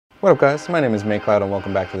What up guys, my name is Maycloud and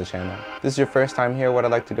welcome back to the channel. If this is your first time here, what I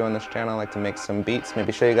like to do on this channel, I like to make some beats,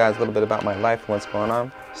 maybe show you guys a little bit about my life and what's going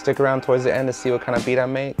on. Stick around towards the end to see what kind of beat I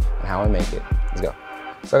make and how I make it. Let's go.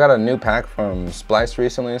 So I got a new pack from Splice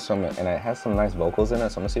recently, and it has some nice vocals in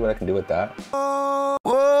it, so I'm gonna see what I can do with that.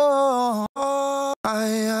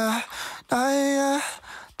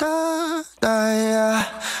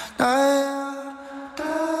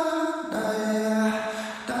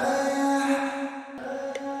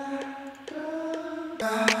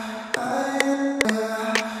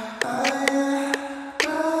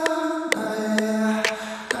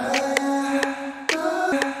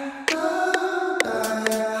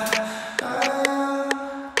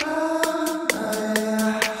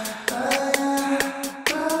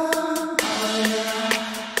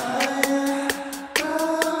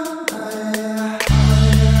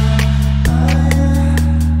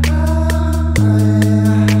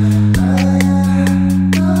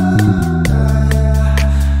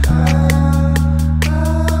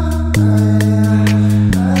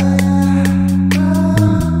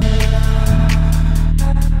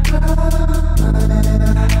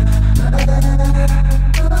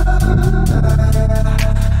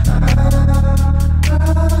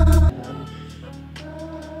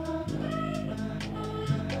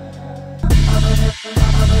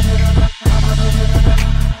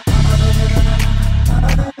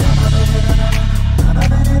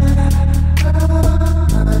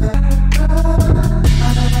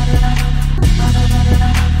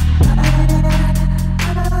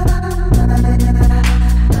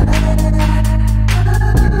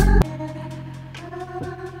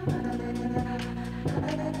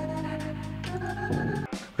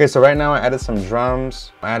 Okay, so right now I added some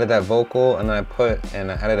drums, I added that vocal, and then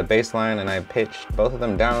I added a bass line, and I pitched both of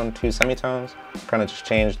them down 2 semitones. Kind of just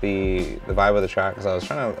changed the vibe of the track because I was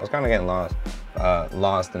kind of getting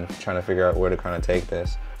lost and trying to figure out where to kind of take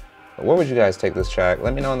this. But where would you guys take this track?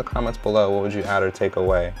 Let me know in the comments below. What would you add or take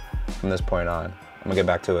away from this point on? I'm gonna get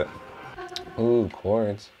back to it. Ooh,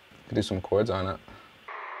 chords. Could do some chords on it.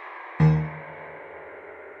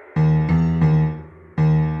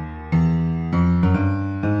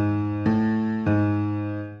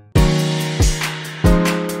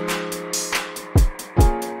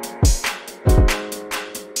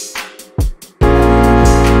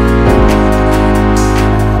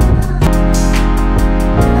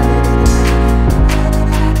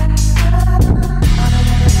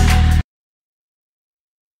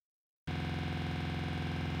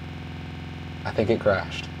 I think it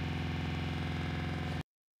crashed.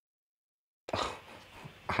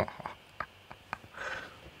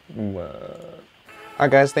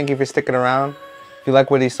 Alright guys, thank you for sticking around. If you like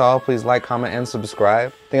what you saw, please like, comment, and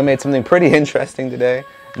subscribe. I think I made something pretty interesting today.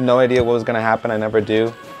 No idea what was going to happen, I never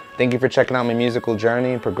do. Thank you for checking out my musical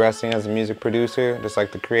journey, progressing as a music producer. Just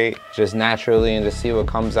like to create just naturally and just see what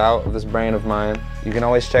comes out of this brain of mine. You can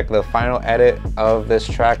always check the final edit of this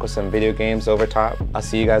track with some video games over top. I'll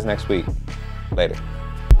see you guys next week. Later.